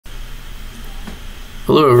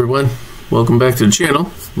Hello everyone, welcome back to the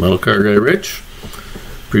channel. Model Car Guy Rich.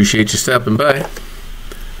 Appreciate you stopping by.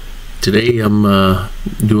 Today I'm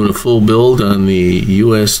doing a full build on the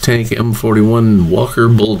US tank M41 Walker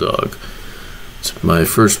Bulldog. It's my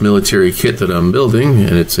first military kit that I'm building,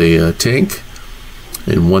 and it's a tank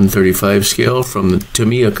in 1/35 scale from the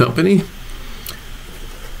Tamiya company.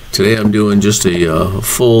 Today I'm doing just a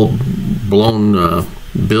full blown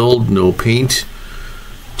build, no paint,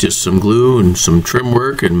 just some glue and some trim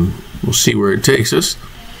work, and we'll see where it takes us.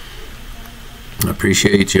 I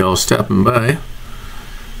appreciate y'all stopping by.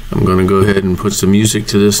 I'm going to go ahead and put some music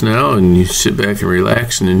to this now, and you sit back and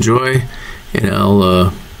relax and enjoy, and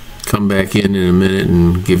I'll come back in a minute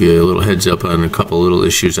and give you a little heads up on a couple little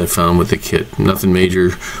issues I found with the kit. Nothing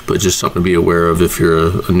major, but just something to be aware of if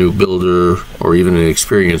you're a new builder or even an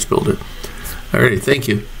experienced builder. Alright, thank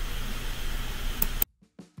you.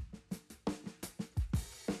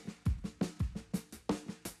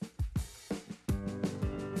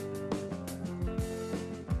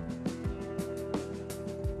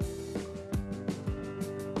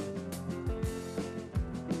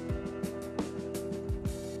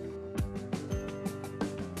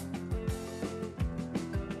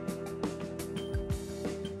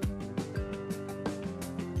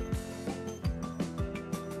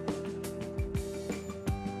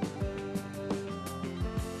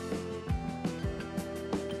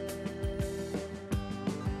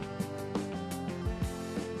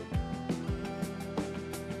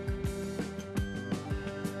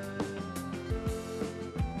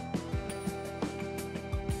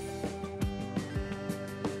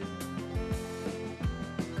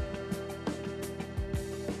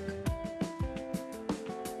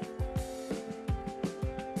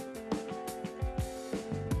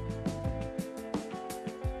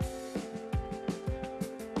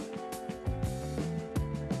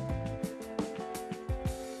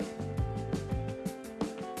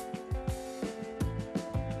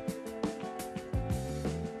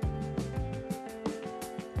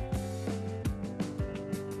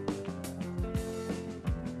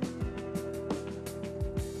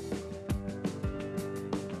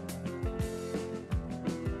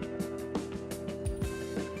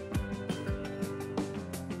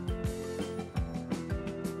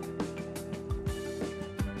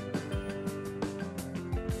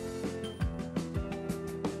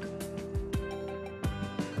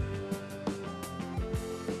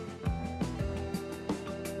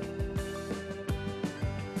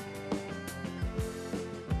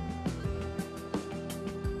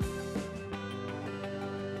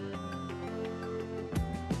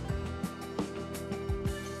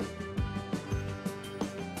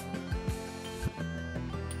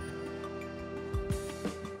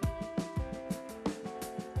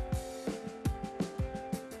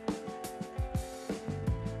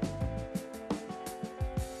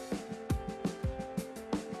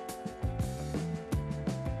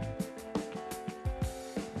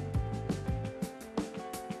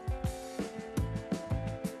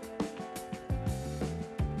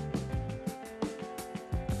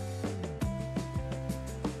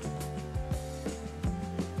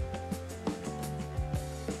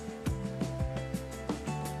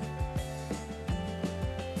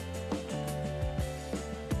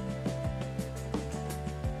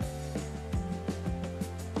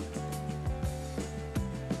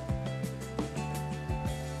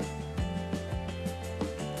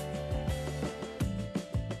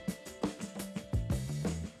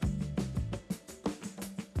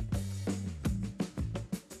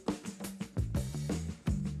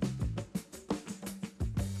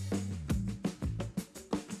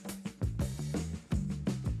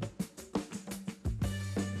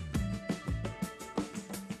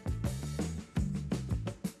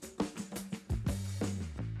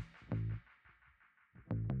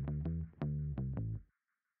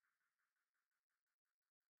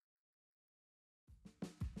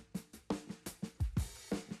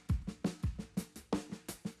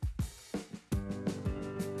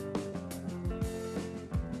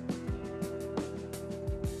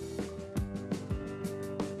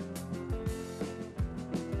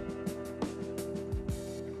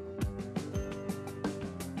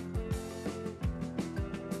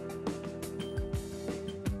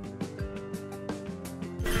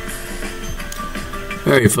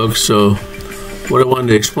 Alright folks, so what I wanted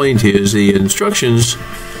to explain to you is the instructions,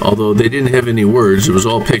 although they didn't have any words, it was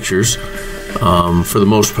all pictures for the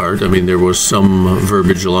most part. I mean, there was some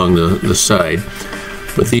verbiage along the side,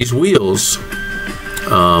 but these wheels,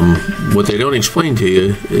 what they don't explain to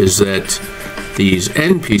you is that These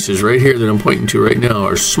end pieces right here that I'm pointing to right now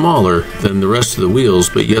are smaller than the rest of the wheels,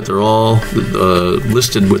 but yet they're all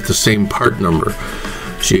listed with the same part number.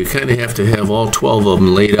 So you kind of have to have all 12 of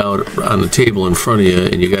them laid out on the table in front of you,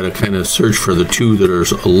 and you got to kind of search for the two that are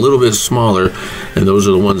a little bit smaller, and those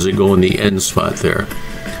are the ones that go in the end spot there.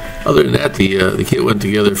 Other than that, the kit went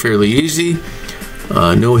together fairly easy.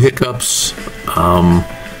 No hiccups.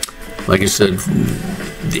 Like I said,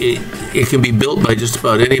 it can be built by just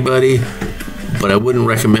about anybody, but I wouldn't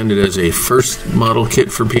recommend it as a first model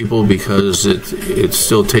kit for people because it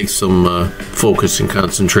still takes some focus and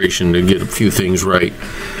concentration to get a few things right.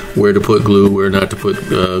 Where to put glue, where not to put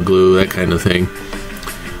glue, that kind of thing.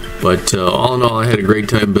 But all in all, I had a great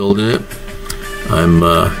time building it. I'm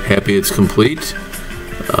happy it's complete.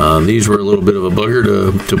 These were a little bit of a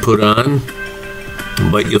bugger to put on,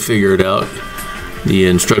 but you'll figure it out. The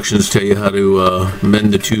instructions tell you how to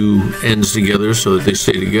mend the two ends together so that they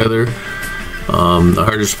stay together. The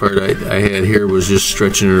hardest part I had here was just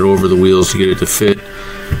stretching it over the wheels to get it to fit.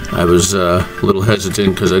 I was a little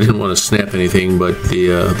hesitant because I didn't want to snap anything, but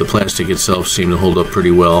the plastic itself seemed to hold up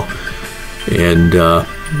pretty well. And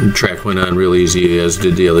the track went on real easy, as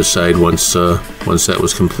did the other side once that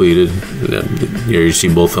was completed. Here you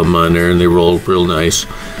see both of them on there, and they rolled real nice.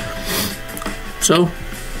 So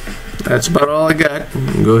that's about all I got.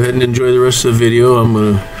 Go ahead and enjoy the rest of the video. I'm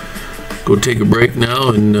going to go take a break now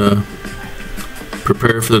and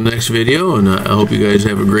prepare for the next video, and I hope you guys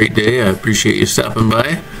have a great day. I appreciate you stopping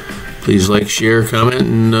by. Please like, share, comment,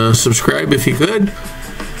 and subscribe if you could.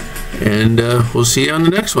 And we'll see you on the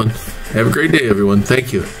next one. Have a great day, everyone.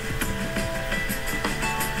 Thank you.